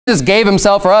Jesus gave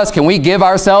himself for us, can we give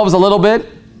ourselves a little bit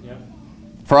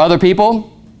for other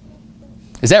people?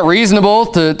 Is that reasonable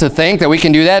to think that we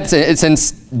can do that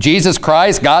since Jesus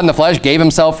Christ, God in the flesh, gave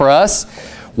himself for us?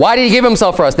 Why did he give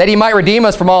himself for us? That he might redeem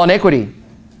us from all iniquity,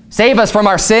 save us from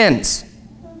our sins.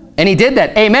 And he did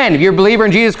that. Amen. If you're a believer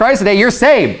in Jesus Christ today, you're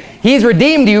saved. He's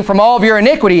redeemed you from all of your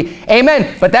iniquity.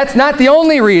 Amen. But that's not the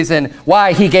only reason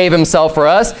why he gave himself for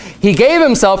us. He gave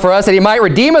himself for us that he might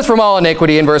redeem us from all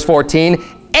iniquity in verse 14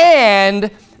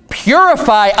 and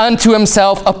purify unto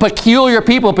himself a peculiar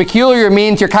people. Peculiar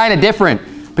means you're kind of different.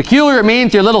 Peculiar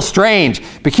means you're a little strange.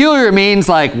 Peculiar means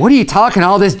like, what are you talking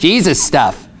all this Jesus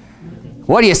stuff?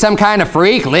 What are you, some kind of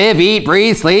freak? Live, eat,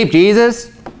 breathe, sleep,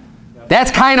 Jesus?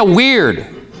 That's kind of weird.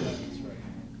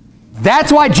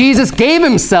 That's why Jesus gave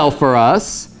himself for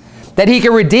us, that he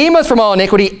can redeem us from all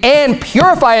iniquity and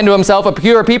purify unto himself a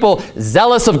pure people,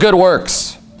 zealous of good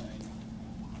works.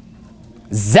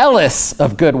 Zealous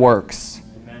of good works.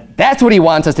 That's what he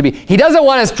wants us to be. He doesn't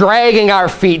want us dragging our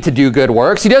feet to do good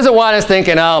works. He doesn't want us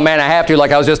thinking, oh man, I have to,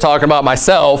 like I was just talking about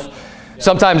myself.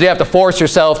 Sometimes you have to force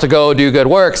yourself to go do good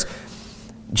works.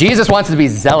 Jesus wants us to be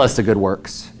zealous of good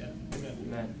works.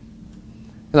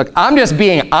 Look, I'm just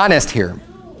being honest here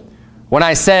when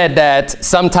I said that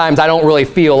sometimes I don't really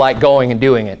feel like going and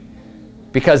doing it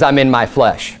because I'm in my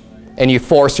flesh and you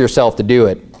force yourself to do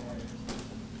it.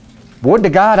 Would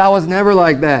to God I was never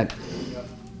like that.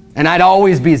 And I'd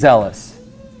always be zealous.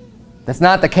 That's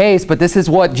not the case, but this is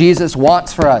what Jesus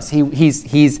wants for us.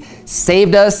 He's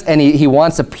saved us, and he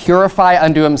wants to purify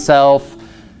unto himself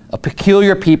a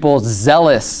peculiar people,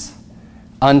 zealous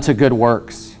unto good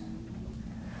works.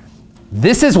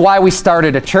 This is why we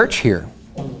started a church here.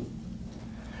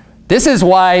 This is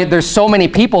why there's so many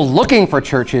people looking for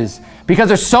churches, because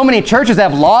there's so many churches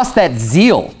that have lost that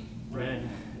zeal,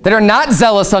 that are not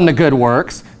zealous unto good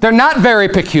works. They're not very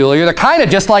peculiar. They're kind of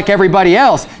just like everybody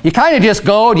else. You kind of just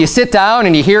go and you sit down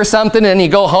and you hear something and you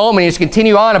go home and you just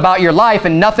continue on about your life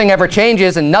and nothing ever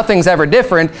changes and nothing's ever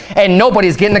different and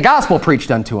nobody's getting the gospel preached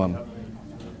unto them.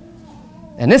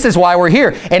 And this is why we're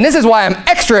here. And this is why I'm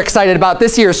extra excited about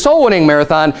this year's Soul Winning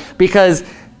Marathon, because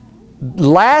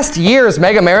last year's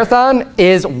Mega Marathon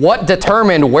is what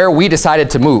determined where we decided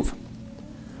to move.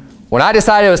 When I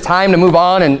decided it was time to move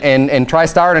on and try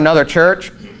start another church,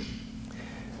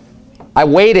 I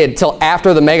waited till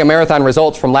after the Mega Marathon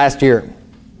results from last year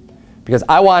because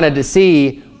I wanted to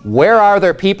see where are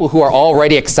there people who are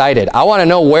already excited. I want to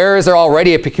know where is there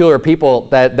already a peculiar people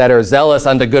that are zealous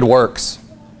unto good works.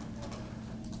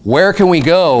 Where can we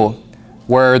go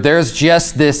where there's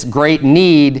just this great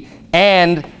need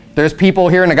and there's people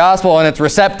hearing the gospel and it's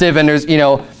receptive and there's,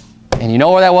 and you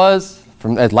know where that was?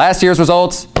 From last year's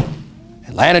results?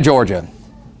 Atlanta, Georgia.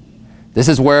 This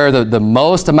is where the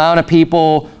most amount of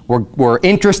people were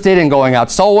interested in going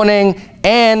out soul winning,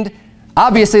 and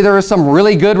obviously there are some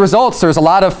really good results. There's a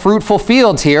lot of fruitful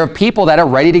fields here of people that are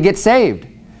ready to get saved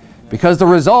because the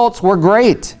results were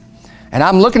great. And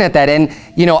I'm looking at that, and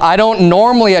I don't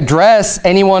normally address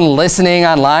anyone listening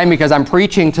online because I'm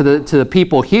preaching to the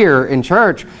people here in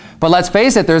church. But let's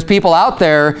face it, there's people out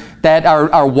there that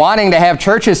are wanting to have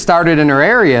churches started in their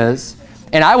areas.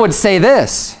 And I would say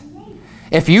this,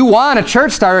 if you want a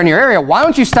church starter in your area, why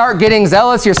don't you start getting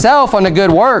zealous yourself on the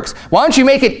good works? Why don't you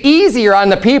make it easier on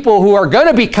the people who are going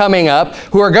to be coming up,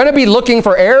 who are going to be looking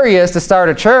for areas to start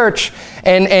a church,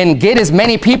 and get as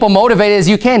many people motivated as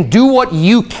you can. Do what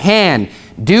you can.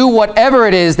 Do whatever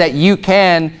it is that you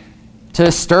can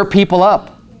to stir people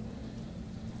up.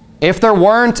 If there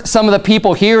weren't some of the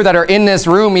people here that are in this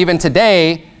room even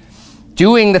today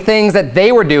doing the things that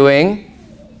they were doing,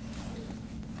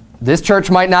 this church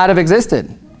might not have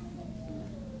existed.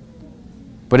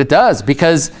 But it does,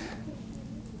 because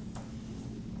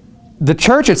the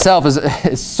church itself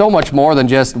is so much more than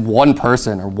just one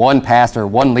person or one pastor or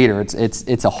one leader.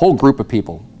 It's a whole group of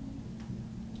people.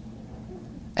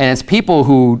 And it's people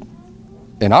who,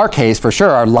 in our case for sure,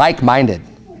 are like-minded.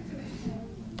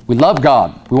 We love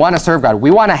God. We want to serve God. We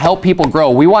want to help people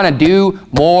grow. We want to do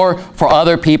more for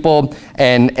other people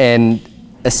and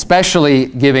especially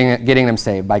getting them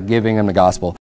saved by giving them the gospel.